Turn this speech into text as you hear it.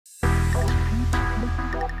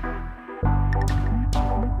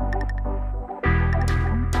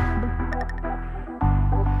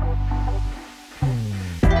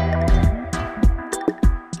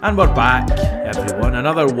And we're back, everyone.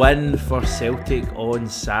 Another win for Celtic on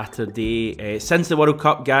Saturday. Since the World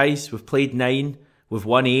Cup, guys, we've played 9, we've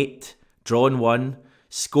won 8, drawn 1,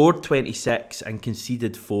 scored 26 and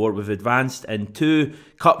conceded 4. We've advanced in 2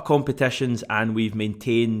 cup competitions and we've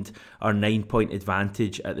maintained our 9-point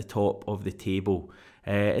advantage at the top of the table.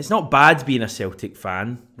 It's not bad being a Celtic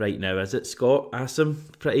fan right now, is it, Scott?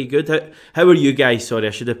 Asim, pretty good. How are you guys? Sorry, I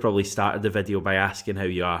should have probably started the video by asking how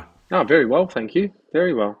you are. Oh, very well, thank you.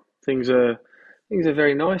 Very well. Things are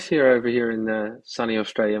very nice over here in sunny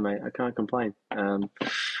Australia, mate. I can't complain.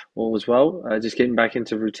 All is well. Just getting back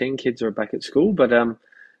into routine. Kids are back at school, but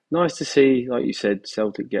nice to see, like you said,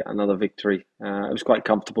 Celtic get another victory. It was quite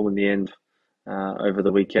comfortable in the end over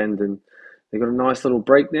the weekend, and they've got a nice little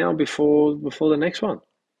break now before the next one.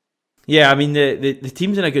 Yeah, I mean the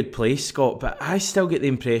team's in a good place, Scott, but I still get the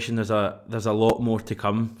impression there's a lot more to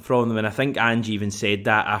come from them, and I think Ange even said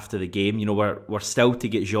that after the game. You know, we're still to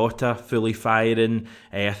get Jota fully firing.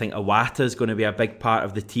 I think Iwata is going to be a big part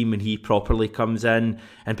of the team when he properly comes in,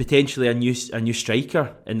 and potentially a new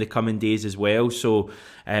striker in the coming days as well. So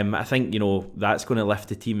I think that's going to lift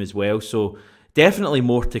the team as well. So definitely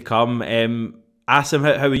more to come.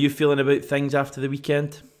 Asim, how are you feeling about things after the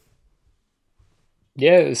weekend?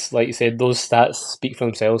 Yeah, it's like you said, those stats speak for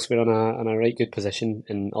themselves. We're on a right good position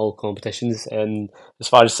in all competitions, and as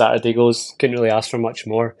far as Saturday goes, couldn't really ask for much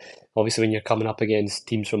more. Obviously, when you're coming up against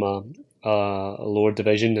teams from a lower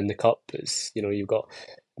division in the cup, it's you've got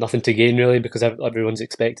nothing to gain really because everyone's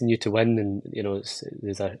expecting you to win, and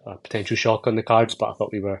there's a potential shock on the cards. But I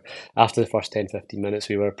thought we were after the first 10-15 minutes,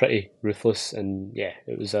 we were pretty ruthless, and yeah,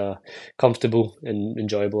 it was a comfortable and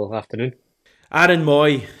enjoyable afternoon. Aaron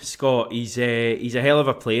Mooy, Scott, he's a hell of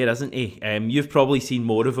a player, isn't he? You've probably seen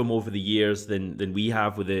more of him over the years than we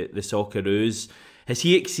have with the Socceroos. Has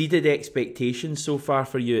he exceeded expectations so far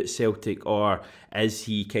for you at Celtic, or is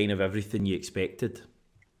he kind of everything you expected?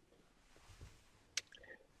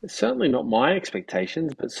 It's certainly not my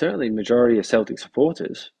expectations, but certainly majority of Celtic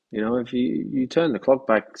supporters. If you turn the clock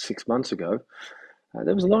back 6 months ago,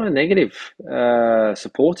 there was a lot of negative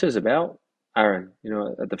supporters about Aaron,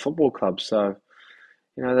 at the football club. So,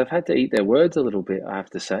 they've had to eat their words a little bit, I have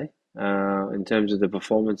to say, in terms of the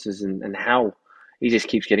performances and how he just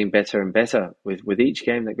keeps getting better and better with each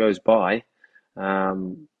game that goes by.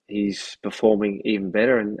 He's performing even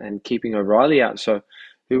better and keeping O'Reilly out. So,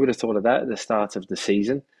 who would have thought of that at the start of the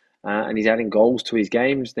season? And he's adding goals to his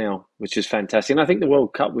games now, which is fantastic. And I think the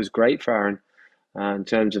World Cup was great for Aaron in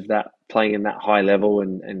terms of that playing in that high level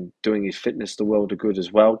and doing his fitness the world of good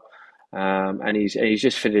as well. And he's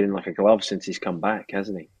just fitted in like a glove since he's come back,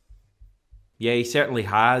 hasn't he? Yeah, he certainly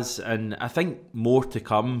has, and I think more to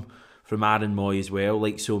come from Aaron Mooy as well,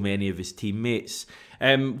 like so many of his teammates.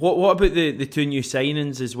 What about the 2 new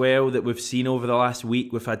signings as well that we've seen over the last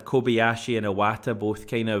week? We've had Kobayashi and Iwata both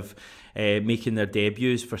kind of making their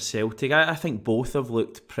debuts for Celtic. I think both have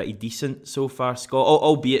looked pretty decent so far, Scott,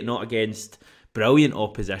 albeit not against brilliant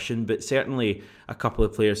opposition, but certainly a couple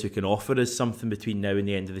of players who can offer us something between now and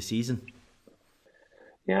the end of the season.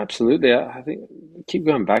 Yeah, absolutely. I think keep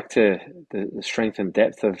going back to the strength and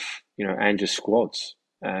depth of Ange's squads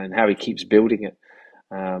and how he keeps building it.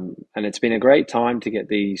 And it's been a great time to get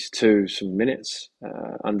these two some minutes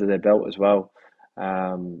under their belt as well.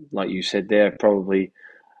 Like you said, they're probably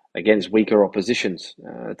against weaker oppositions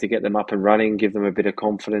to get them up and running, give them a bit of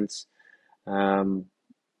confidence. Um,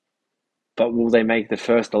 but will they make the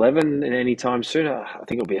first 11 in any time soon? I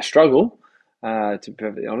think it'll be a struggle, to be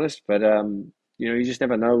perfectly honest. But you just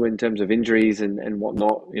never know in terms of injuries and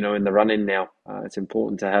whatnot. In the run-in now, it's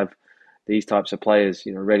important to have these types of players,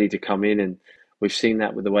 ready to come in. And we've seen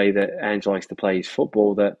that with the way that Ange likes to play his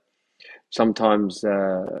football. That sometimes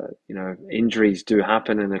injuries do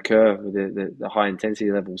happen and occur with the high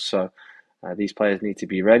intensity levels. So these players need to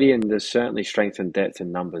be ready, and there's certainly strength and depth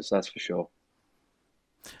in numbers. That's for sure.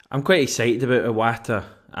 I'm quite excited about Iwata,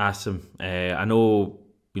 Asim. I know,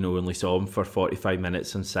 we only saw him for 45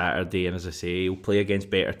 minutes on Saturday, and as I say, he'll play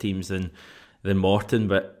against better teams than Morton,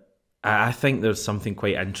 but I think there's something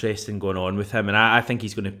quite interesting going on with him, and I think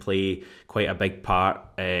he's going to play quite a big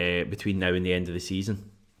part between now and the end of the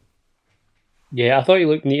season. Yeah, I thought he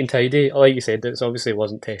looked neat and tidy. Like you said, it obviously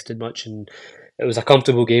wasn't tested much, and it was a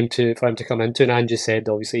comfortable game for him to come into. And Ange just said,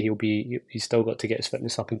 obviously he's still got to get his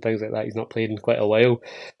fitness up and things like that. He's not played in quite a while.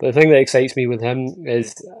 But the thing that excites me with him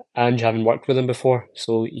is Ange having worked with him before,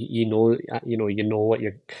 so you know what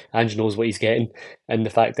your Ange knows what he's getting, and the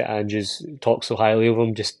fact that Ange talks so highly of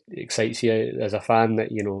him just excites you as a fan that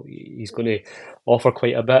he's going to offer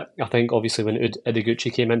quite a bit. I think obviously when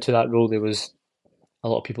Ideguchi came into that role, there was a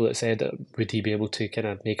lot of people that said that would he be able to kind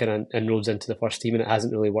of make an inroads into the first team, and it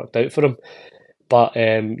hasn't really worked out for him. But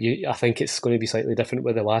I think it's going to be slightly different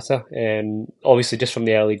with Iwata. Obviously, just from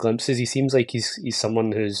the early glimpses, he seems like he's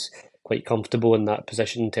someone who's quite comfortable in that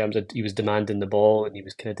position in terms of he was demanding the ball and he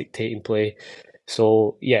was kind of dictating play.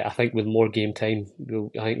 So yeah, I think with more game time,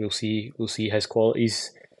 I think we'll see his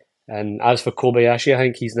qualities. And as for Kobayashi, I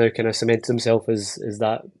think he's now kind of cemented himself as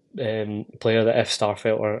that player that if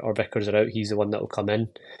Starfelt or Vickers are out, he's the one that will come in.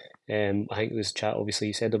 I think there was chat, obviously,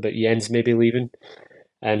 you said about Jenz maybe leaving,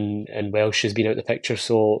 and Welsh has been out of the picture.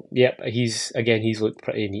 So yep, he's looked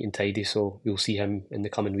pretty neat and tidy. So we'll see him in the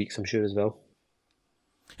coming weeks, I'm sure as well.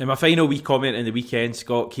 And my final wee comment in the weekend,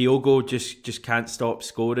 Scott, Kyogo just can't stop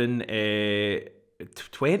scoring.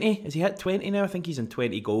 20? Has he hit 20 now? I think he's in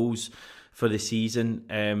 20 goals for the season.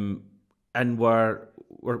 And we're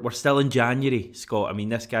still in January, Scott. I mean,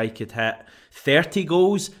 this guy could hit 30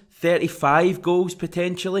 goals, 35 goals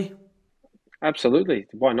potentially. Absolutely.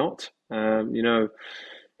 Why not?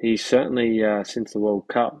 He's certainly, since the World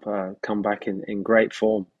Cup, come back in great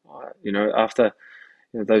form. After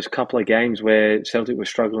those couple of games where Celtic were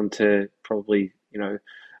struggling to probably,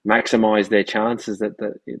 maximise their chances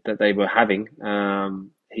that they were having,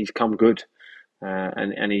 he's come good,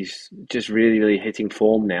 and he's just really, really hitting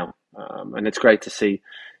form now. And it's great to see.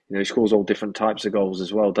 He scores all different types of goals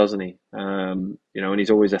as well, doesn't he? And he's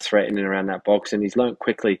always a threat in and around that box, and he's learnt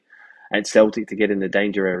quickly at Celtic to get in the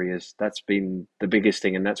danger areas. That's been the biggest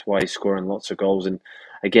thing, and that's why he's scoring lots of goals. And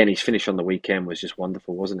again, his finish on the weekend was just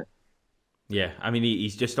wonderful, wasn't it? Yeah, I mean,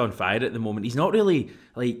 he's just on fire at the moment. He's not really,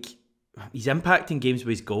 he's impacting games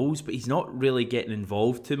with his goals, but he's not really getting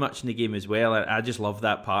involved too much in the game as well. I just love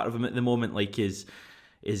that part of him at the moment. Like his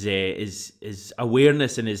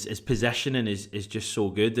awareness and his positioning is just so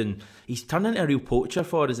good, and he's turning into a real poacher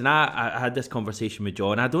for us. And I had this conversation with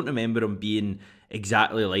John. I don't remember him being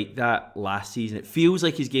exactly like that last season. It feels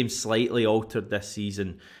like his game's slightly altered this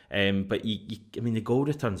season, but I mean, the goal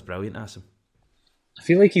return's brilliant, Asim. I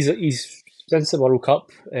feel like he's since the World Cup,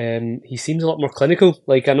 he seems a lot more clinical.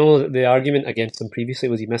 Like, I know that the argument against him previously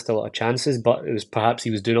was he missed a lot of chances, but it was perhaps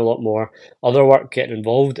he was doing a lot more other work getting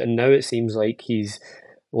involved, and now it seems like he's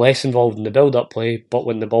less involved in the build-up play, but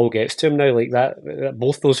when the ball gets to him now, like that,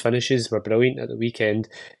 both those finishes were brilliant at the weekend.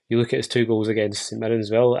 You look at his 2 goals against St Mirren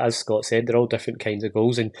as well, as Scott said, they're all different kinds of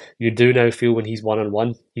goals, and you do now feel when he's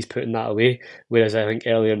one-on-one, he's putting that away, whereas I think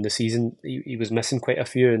earlier in the season, he was missing quite a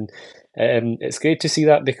few, and it's great to see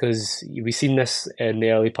that because we've seen this in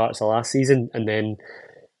the early parts of last season, and then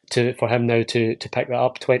for him now to pick that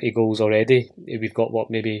up, 20 goals already. We've got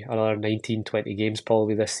maybe another 19, 20 games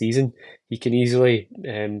probably this season. He can easily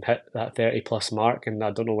hit that 30 plus mark, and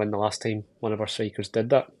I don't know when the last time one of our strikers did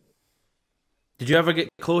that. Did you ever get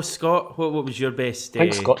close, Scott? What was your best? I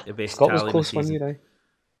think Scott was close one year.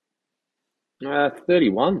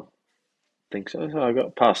 31, I think so. I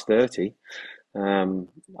got past 30.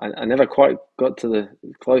 I never quite got to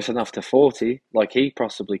close enough to 40 like he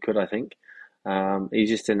possibly could, I think. He's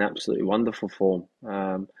just in absolutely wonderful form.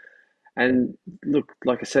 And look,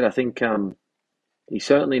 like I said, I think he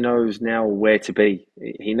certainly knows now where to be.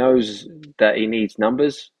 He knows that he needs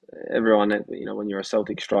numbers. Everyone, when you're a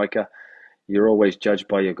Celtic striker, you're always judged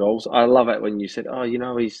by your goals. I love it when you said, "Oh,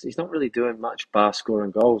 he's not really doing much bar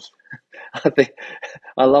scoring goals."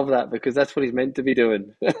 I love that because that's what he's meant to be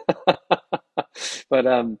doing. But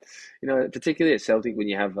particularly at Celtic, when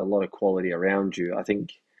you have a lot of quality around you, I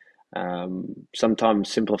think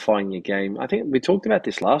sometimes simplifying your game. I think we talked about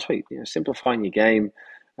this last week. Simplifying your game,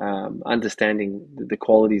 understanding the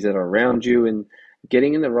qualities that are around you, and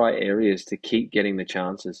getting in the right areas to keep getting the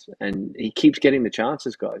chances. And he keeps getting the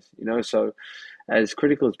chances, guys. So as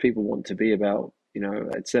critical as people want to be about,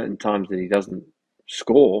 at certain times that he doesn't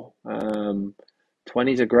score,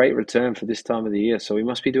 20 is a great return for this time of the year. So he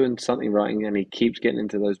must be doing something right, and he keeps getting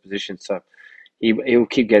into those positions. So he'll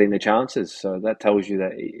keep getting the chances. So that tells you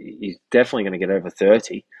that he's definitely going to get over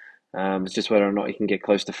 30. It's just whether or not he can get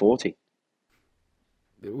close to 40.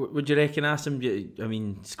 Would you reckon, Asim? I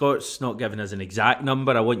mean, Scott's not giving us an exact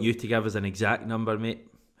number. I want you to give us an exact number, mate.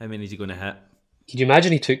 How many is he going to hit? Could you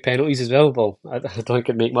imagine he took penalties as well? Well, I don't think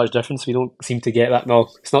it'd make much difference. We don't seem to get that.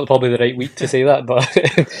 Well, it's not probably the right week to say that, but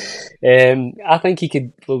I think he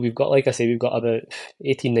could. Well, we've got about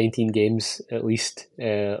 18, 19 games at least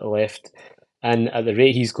left. And at the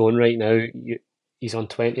rate he's going right now, he's on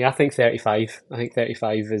 20. I think 35. I think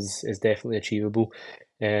 35 is definitely achievable.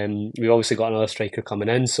 We've obviously got another striker coming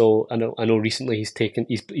in, so I know recently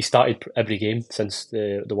he started every game since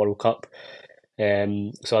the World Cup.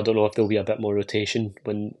 So I don't know if there'll be a bit more rotation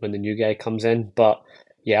when the new guy comes in, but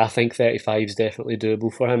yeah, I think 35 is definitely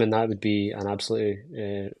doable for him, and that would be an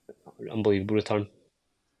absolutely unbelievable return.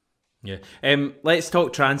 Yeah. Let's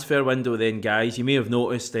talk transfer window then, guys. You may have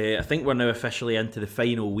noticed, I think we're now officially into the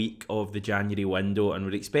final week of the January window, and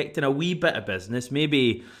we're expecting a wee bit of business.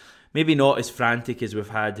 Maybe not as frantic as we've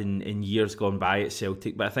had in years gone by at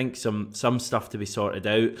Celtic, but I think some stuff to be sorted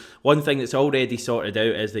out. One thing that's already sorted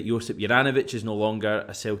out is that Josip Juranovic is no longer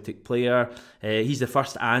a Celtic player. He's the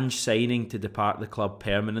first Ange signing to depart the club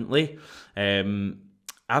permanently.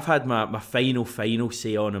 I've had my final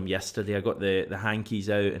say on him yesterday. I got the hankies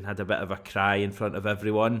out and had a bit of a cry in front of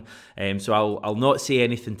everyone. So I'll not say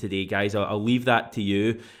anything today, guys. I'll leave that to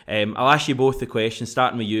you. I'll ask you both the question,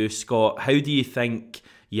 starting with you, Scott. How do you think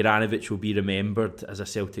Juranovic will be remembered as a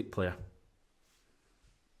Celtic player?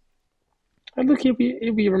 And look, he'll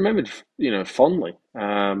be remembered, fondly.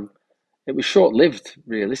 It was short lived,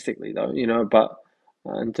 realistically, though, But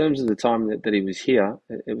in terms of the time that he was here,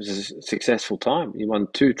 it was a successful time. He won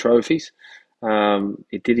 2 trophies.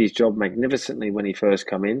 He did his job magnificently when he first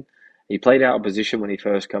come in. He played out of position when he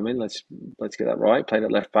first come in. Let's get that right. Played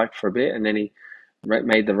at left back for a bit, and then he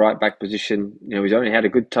made the right back position. He's only had a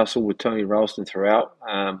good tussle with Tony Ralston throughout.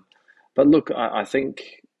 But look, I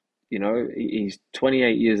think he's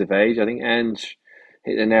 28 years of age. I think Ange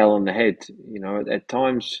hit the nail on the head. At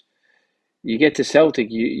times you get to Celtic,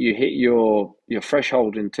 you hit your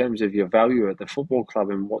threshold in terms of your value at the football club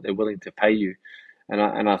and what they're willing to pay you.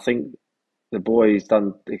 And I think the boy's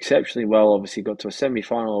done exceptionally well. Obviously, got to a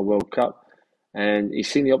semi-final of World Cup, and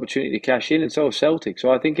he's seen the opportunity to cash in, and so have Celtic.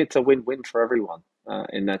 So I think it's a win-win for everyone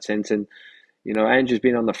in that sense. And Andrew's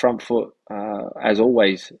been on the front foot as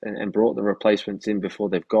always, and brought the replacements in before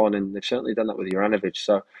they've gone, and they've certainly done that with Juranovic.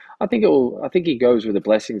 So I think he goes with the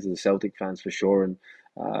blessings of the Celtic fans for sure, and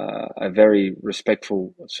a very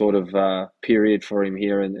respectful sort of period for him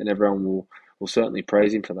here, and everyone will certainly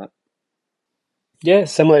praise him for that. Yeah,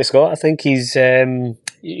 similar to Scott, I think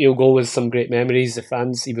he'll go with some great memories.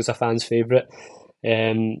 He was a fan's favourite.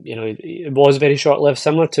 It was very short lived,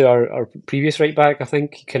 similar to our previous right back. I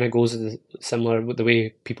think he kind of goes similar with the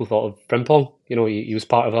way people thought of Frimpong. He was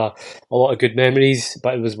part of a lot of good memories,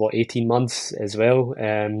 but it was 18 months as well.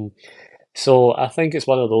 So I think it's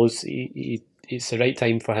one of those. It's the right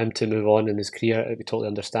time for him to move on in his career. We totally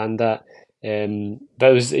understand that. But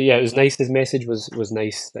it was nice. His message was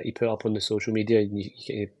nice that he put up on the social media. And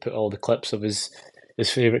you put all the clips of his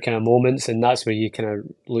favourite kind of moments, and that's where you kind of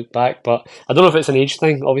look back. But I don't know if it's an age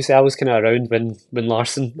thing. Obviously, I was kind of around when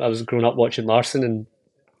Larson. I was growing up watching Larson,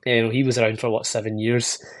 and he was around for 7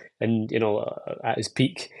 years, and at his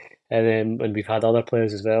peak. And then when we've had other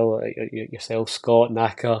players as well, like yourself, Scott,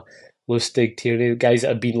 Naka, Lustig, Tierney, guys that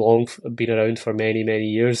have been around for many, many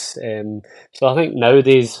years. So I think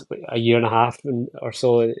nowadays, a year and a half or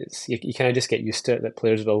so, you kind of just get used to it that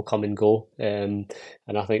players will come and go. And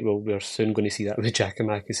I think we're soon going to see that with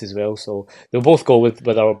Giakoumakis as well. So they'll both go with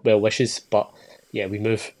our well wishes, but yeah, we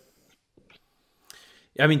move.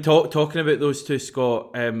 I mean, talking about those two,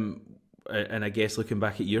 Scott, and I guess looking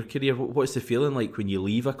back at your career, what's the feeling like when you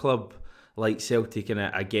leave a club like Celtic, and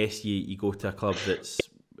I guess you go to a club that's,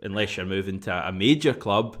 unless you're moving to a major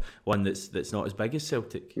club, one that's not as big as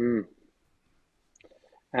Celtic?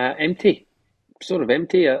 Empty, sort of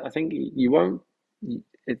empty. I think you won't.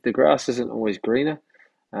 The grass isn't always greener.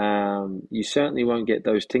 You certainly won't get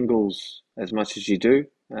those tingles as much as you do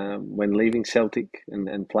when leaving Celtic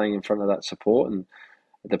and playing in front of that support and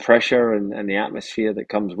the pressure and the atmosphere that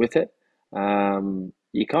comes with it.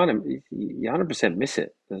 You 100% miss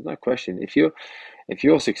it. There's no question. If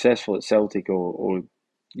you're successful at Celtic, or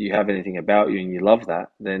you have anything about you and you love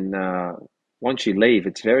that, then once you leave,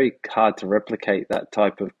 it's very hard to replicate that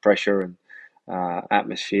type of pressure and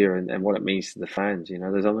atmosphere and what it means to the fans.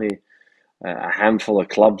 There's only a handful of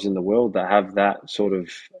clubs in the world that have that sort of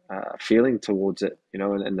feeling towards it,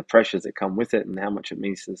 and the pressures that come with it and how much it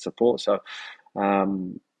means to the support. So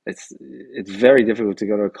it's very difficult to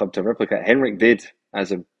go to a club to replicate. Henrik did.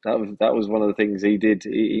 That was one of the things he did.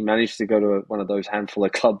 He managed to go to one of those handful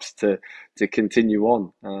of clubs to continue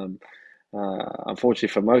on. Unfortunately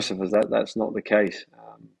for most of us, that's not the case.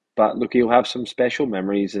 But look, he'll have some special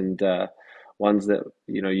memories and ones that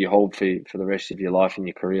you hold for the rest of your life and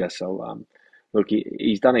your career. So look,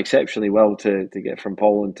 he's done exceptionally well to get from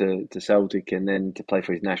Poland to Celtic and then to play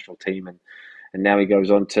for his national team, and now he goes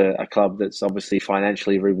on to a club that's obviously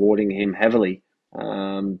financially rewarding him heavily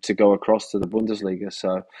to go across to the Bundesliga.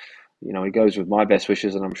 So he goes with my best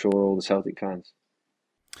wishes, and I'm sure all the Celtic fans.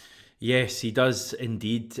 Yes, he does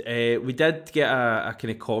indeed. We did get a kind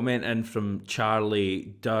of comment in from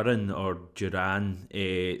Charlie Duran,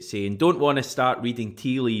 saying, "Don't want to start reading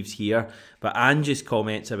tea leaves here, but Ange's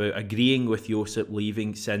comments about agreeing with Josip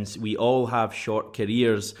leaving since we all have short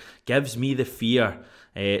careers gives me the fear.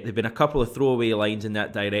 There've been a couple of throwaway lines in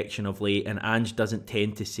that direction of late, and Ange doesn't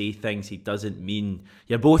tend to say things he doesn't mean."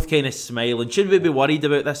 You're both kind of smiling. Should we be worried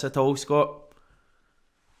about this at all, Scott?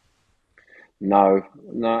 No,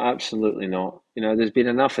 no, absolutely not. There's been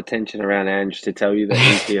enough attention around Ange to tell you that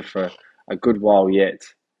he's here for a good while yet.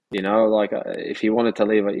 Like if he wanted to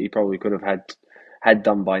leave, he probably could have had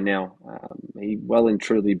done by now. He well and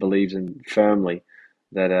truly believes and firmly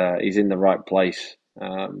that he's in the right place.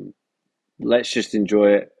 Let's just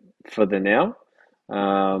enjoy it for the now,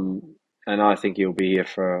 and I think he'll be here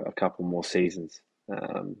for a couple more seasons,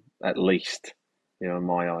 at least. In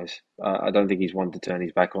my eyes, I don't think he's one to turn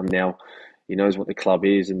his back on now. He knows what the club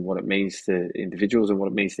is and what it means to individuals and what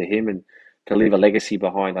it means to him, and to leave a legacy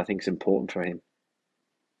behind, I think is important for him.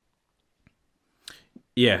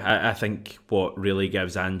 Yeah, I think what really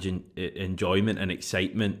gives Ange enjoyment and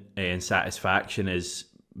excitement and satisfaction is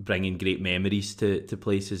bringing great memories to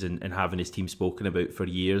places, and having his team spoken about for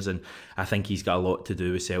years. And I think he's got a lot to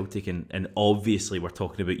do with Celtic, and obviously we're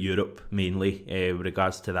talking about Europe mainly with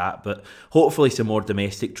regards to that, but hopefully some more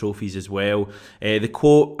domestic trophies as well. The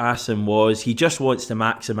quote, Asim, was, "He just wants to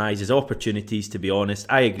maximise his opportunities, to be honest."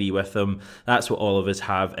 I agree with him. That's what all of us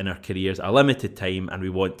have in our careers, a limited time, and we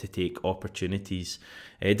want to take opportunities.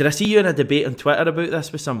 Did I see you in a debate on Twitter about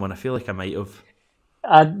this with someone? I feel like I might have.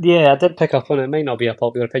 Yeah, I did pick up on it. It might not be a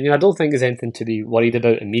popular opinion. I don't think there's anything to be worried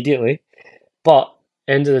about immediately. But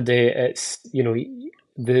end of the day, it's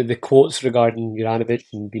the quotes regarding Juranovic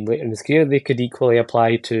and being later in his career, they could equally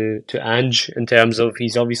apply to Ange in terms of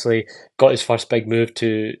he's obviously got his first big move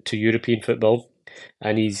to European football,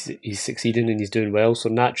 and he's succeeding and he's doing well. So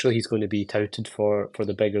naturally, he's going to be touted for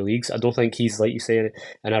the bigger leagues. I don't think he's, like you say,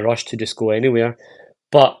 in a rush to just go anywhere.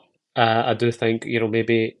 But I do think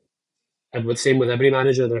maybe, and with same with every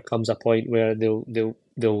manager, there comes a point where they'll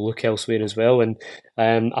look elsewhere as well. And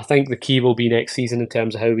I think the key will be next season in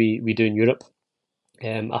terms of how we do in Europe.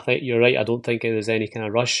 I think you're right. I don't think there's any kind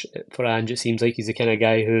of rush for Ange. It seems like he's the kind of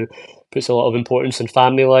guy who puts a lot of importance in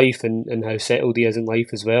family life, and how settled he is in life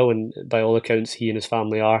as well. And by all accounts, he and his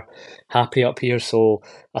family are happy up here. So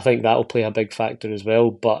I think that will play a big factor as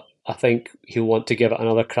well. But I think he'll want to give it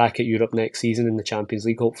another crack at Europe next season in the Champions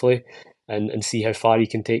League, hopefully, and see how far he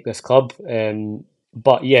can take this club.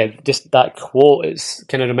 But yeah, just that quote, it's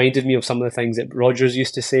kind of reminded me of some of the things that Rodgers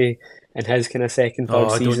used to say in his kind of second, third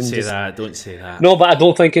Oh, don't season. say that. Don't say that. No, but I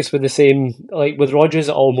don't think it's with the same. Like with Rodgers,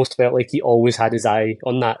 it almost felt like he always had his eye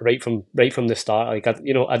on that right from the start. Like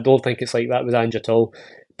I don't think it's like that with Ange at all.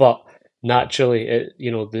 But naturally,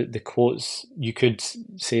 the quotes, you could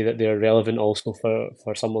say that they're relevant also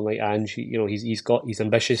for someone like Ange. He's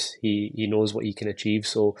ambitious. He knows what he can achieve.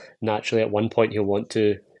 So naturally, at one point, he'll want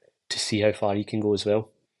to see how far he can go as well.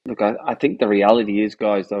 Look, I think the reality is,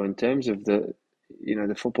 guys, though, in terms of the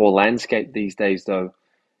football landscape these days, though,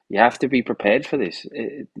 you have to be prepared for this.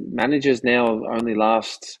 Managers now only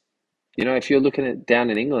last, if you're looking at down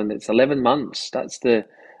in England, it's 11 months. That's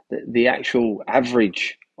the actual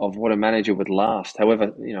average of what a manager would last.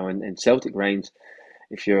 However, in Celtic reigns,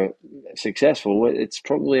 if you're successful, it's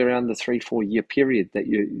probably around the 3-4 year period that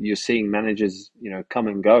you're seeing managers, come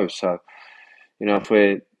and go. So, if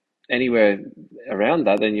we're anywhere around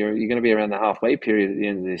that, then you're going to be around the halfway period at the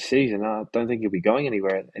end of this season. I don't think you'll be going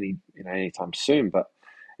anywhere anytime soon. But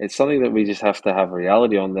it's something that we just have to have a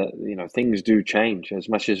reality on, that things do change, as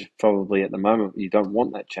much as probably at the moment you don't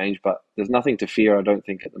want that change. But there's nothing to fear, I don't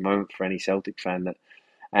think, at the moment for any Celtic fan, that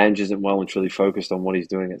Ange isn't well and truly focused on what he's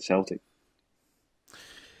doing at Celtic.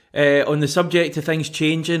 On the subject of things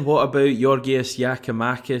changing, what about Georgios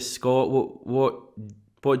Yakimakis, Scott?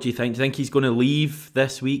 What do you think? Do you think he's going to leave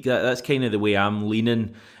this week? That's kind of the way I'm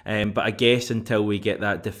leaning. But I guess until we get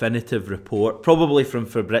that definitive report, probably from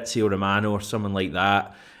Fabrizio Romano or someone like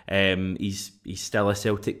that, he's still a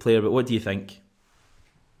Celtic player. But what do you think?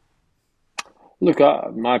 Look,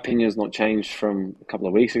 my opinion has not changed from a couple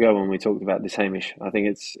of weeks ago when we talked about this, Hamish. I think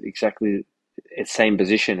it's exactly its same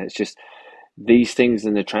position. It's just these things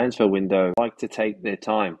in the transfer window like to take their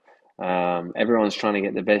time. Everyone's trying to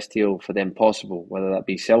get the best deal for them possible, whether that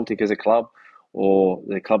be Celtic as a club, or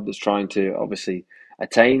the club that's trying to obviously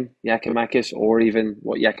attain Yakimakis, or even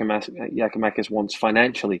what Yakimakis wants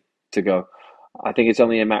financially to go. I think it's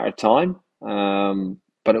only a matter of time,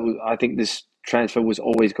 but I think this transfer was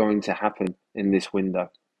always going to happen in this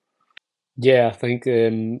window. Yeah, I think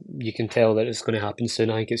you can tell that it's going to happen soon.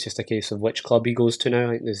 I think it's just a case of which club he goes to now.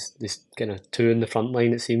 I think there's kind of two in the front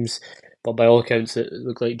line, it seems. But by all accounts, it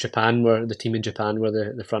looked like Japan were the team in Japan were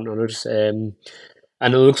the front runners. And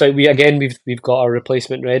it looks like we've got our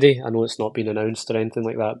replacement ready. I know it's not been announced or anything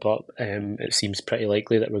like that, but it seems pretty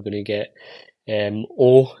likely that we're going to get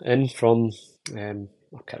O in from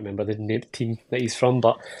I can't remember the name team that he's from,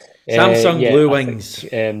 but Samsung yeah, Blue I Wings.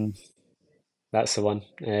 think that's the one.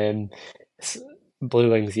 S-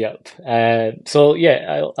 Blue Wings, yep. So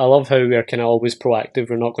yeah, I love how we're kind of always proactive.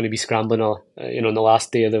 We're not going to be scrambling, in the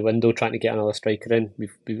last day of the window trying to get another striker in.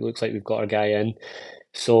 Looks like we've got our guy in.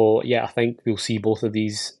 So yeah, I think we'll see both of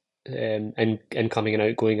these incoming and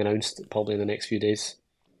outgoing announced probably in the next few days.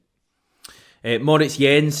 Moritz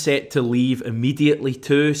Jenz set to leave immediately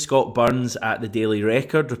too. Scott Burns at the Daily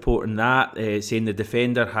Record reporting that, saying the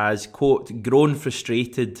defender has, quote, grown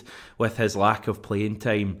frustrated with his lack of playing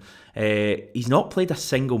time. He's not played a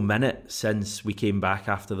single minute since we came back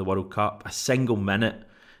after the World Cup. A single minute.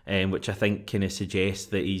 Which I think kind of suggests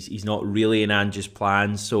that he's not really in Ange's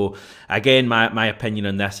plans. So again, my opinion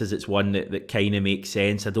on this is it's one that kind of makes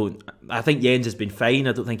sense. I think Jenz has been fine.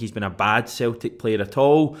 I don't think he's been a bad Celtic player at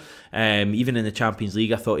all. Even in the Champions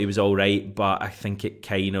League, I thought he was all right, but I think it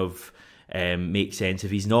kind of makes sense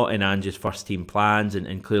if he's not in Ange's first team plans,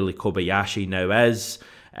 and clearly Kobayashi now is.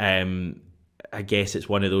 I guess it's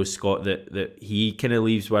one of those, Scott, that he kind of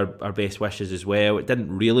leaves with our best wishes as well. It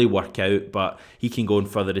didn't really work out, but he can go and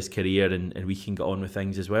further his career, and we can get on with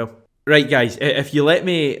things as well. Right, guys, if you let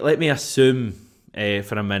me assume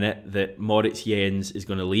for a minute that Moritz Jenz is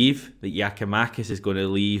going to leave, that Giakoumakis is going to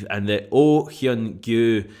leave, and that Oh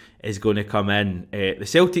Hyun-gyu is going to come in, the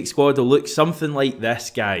Celtic squad will look something like this,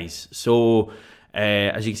 guys. So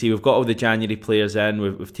as you can see, we've got all the January players in.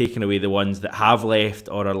 We've taken away the ones that have left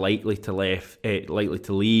or are likely to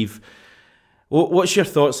leave. What's your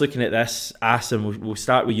thoughts looking at this, Asim? We'll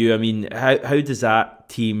start with you. I mean, how does that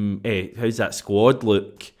team, how's that squad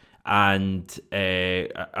look? And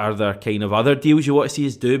are there kind of other deals you want to see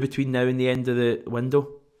us do between now and the end of the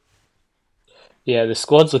window? Yeah, the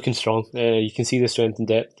squad's looking strong. You can see the strength and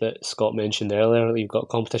depth that Scott mentioned earlier. You've got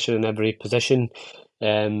competition in every position.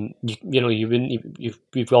 We've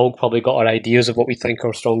all probably got our ideas of what we think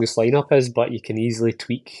our strongest lineup is, but you can easily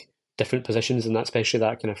tweak different positions, and especially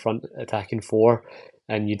that kind of front attacking four,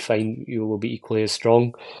 and you'd find you will be equally as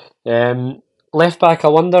strong. Um, Left back, I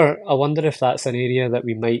wonder if that's an area that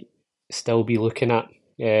we might still be looking at.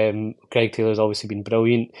 Greg Taylor's obviously been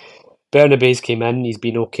brilliant. Bernabé's came in, he's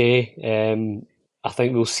been okay. I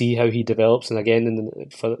think we'll see how he develops, and again,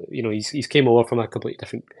 he's came over from a completely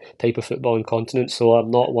different type of footballing continent, so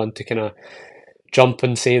I'm not one to kind of jump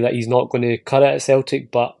and say that he's not going to cut it at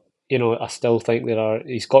Celtic, but I still think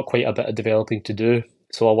he's got quite a bit of developing to do.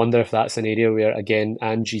 So I wonder if that's an area where, again,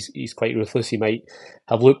 Ange, he's quite ruthless. He might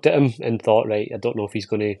have looked at him and thought, right, I don't know if he's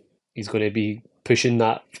going to be pushing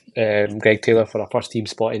that Greg Taylor for a first team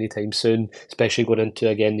spot anytime soon, especially going into,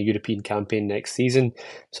 again, the European campaign next season.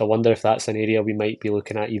 So I wonder if that's an area we might be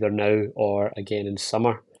looking at either now or again in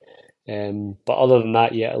summer. But other than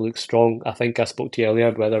that, yeah, it looks strong. I think I spoke to you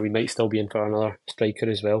earlier whether we might still be in for another striker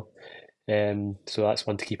as well. So that's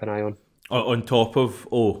one to keep an eye on. On top of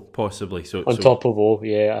possibly. On top of O,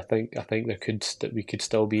 yeah, I think we could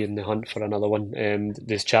still be in the hunt for another one.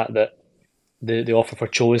 There's chat that the offer for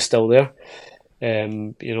Cho is still there.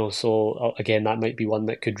 So again, that might be one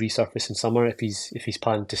that could resurface in summer if he's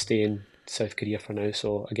planning to stay in South Korea for now.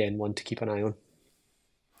 So again, one to keep an eye on.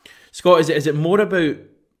 Scott, is it more about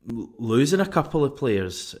losing a couple of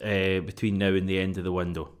players between now and the end of the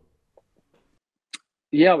window?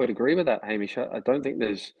 Yeah, I would agree with that, Hamish. I don't think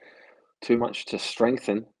there's too much to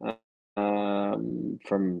strengthen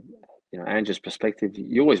from Ange's perspective.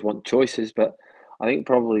 You always want choices, but I think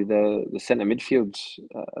probably the centre midfields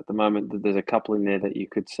at the moment, there's a couple in there that you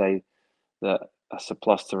could say that are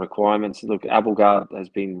surplus to requirements. Look, Abelgard has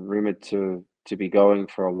been rumoured to be going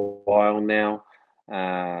for a while now.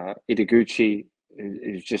 Ideguchi,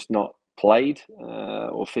 who's just not played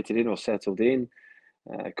or fitted in or settled in.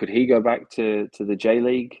 Could he go back to the J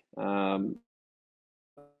League?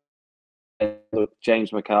 Look,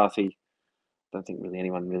 James McCarthy. Don't think really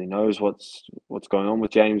anyone really knows what's going on with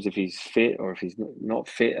James, if he's fit or if he's not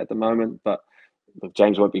fit at the moment. But look,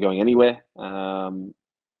 James won't be going anywhere.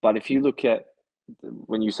 But if you look at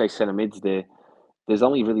when you say centre mids there's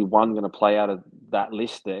only really one going to play out of that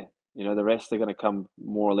list there. The rest are going to come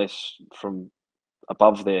more or less from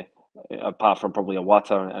above there, apart from probably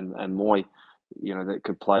Iwata and Mooy, that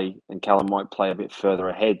could play, and Callum might play a bit further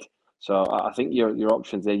ahead. So I think your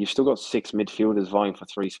options there, you've still got six midfielders vying for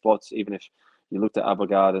three spots, even if you looked at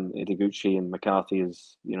Abogard and Itaguchi and McCarthy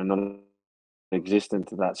as, non-existent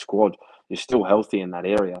to that squad. You're still healthy in that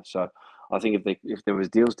area. So I think if there was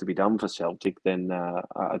deals to be done for Celtic, then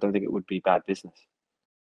I don't think it would be bad business.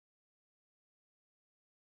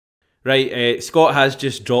 Right, Scott has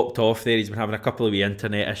just dropped off there. He's been having a couple of wee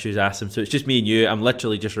internet issues, Asim. So it's just me and you. I'm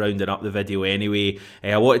literally just rounding up the video anyway.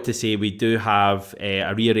 I wanted to say we do have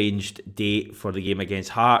a rearranged date for the game against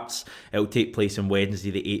Hearts. It'll take place on Wednesday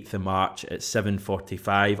the 8th of March at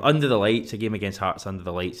 7:45. Under the lights, a game against Hearts under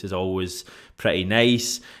the lights is always pretty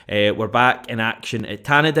nice. We're back in action at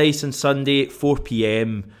Tannadice on Sunday, 4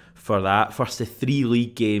 p.m. for that. First of 3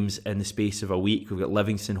 league games in the space of a week. We've got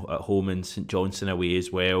Livingston at home and St Johnstone away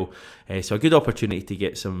as well. So a good opportunity to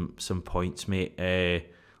get some points, mate.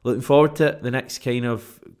 Looking forward to it. The next kind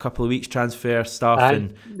of couple of weeks, transfer stuff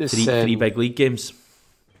and three big league games.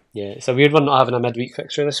 Yeah, it's a weird one not having a midweek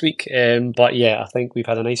fixture this week. But yeah, I think we've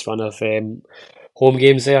had a nice run of home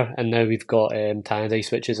games there, and now we've got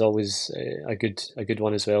Tannadice, which is always a good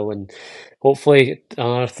one as well. And hopefully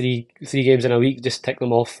another three games in a week, just tick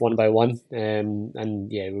them off one by one.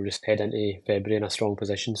 And yeah, we'll just head into February in a strong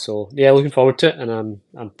position. So yeah, looking forward to it, and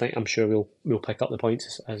I'm sure we'll pick up the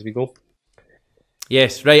points as we go.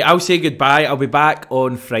 Yes, right, I'll say goodbye. I'll be back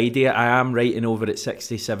on Friday. I am writing over at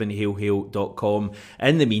 67hailhail.com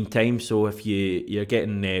in the meantime, so if you're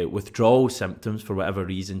getting withdrawal symptoms for whatever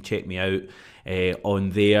reason, check me out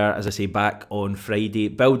on there. As I say, back on Friday,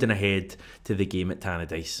 building ahead to the game at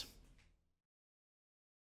Tannadice.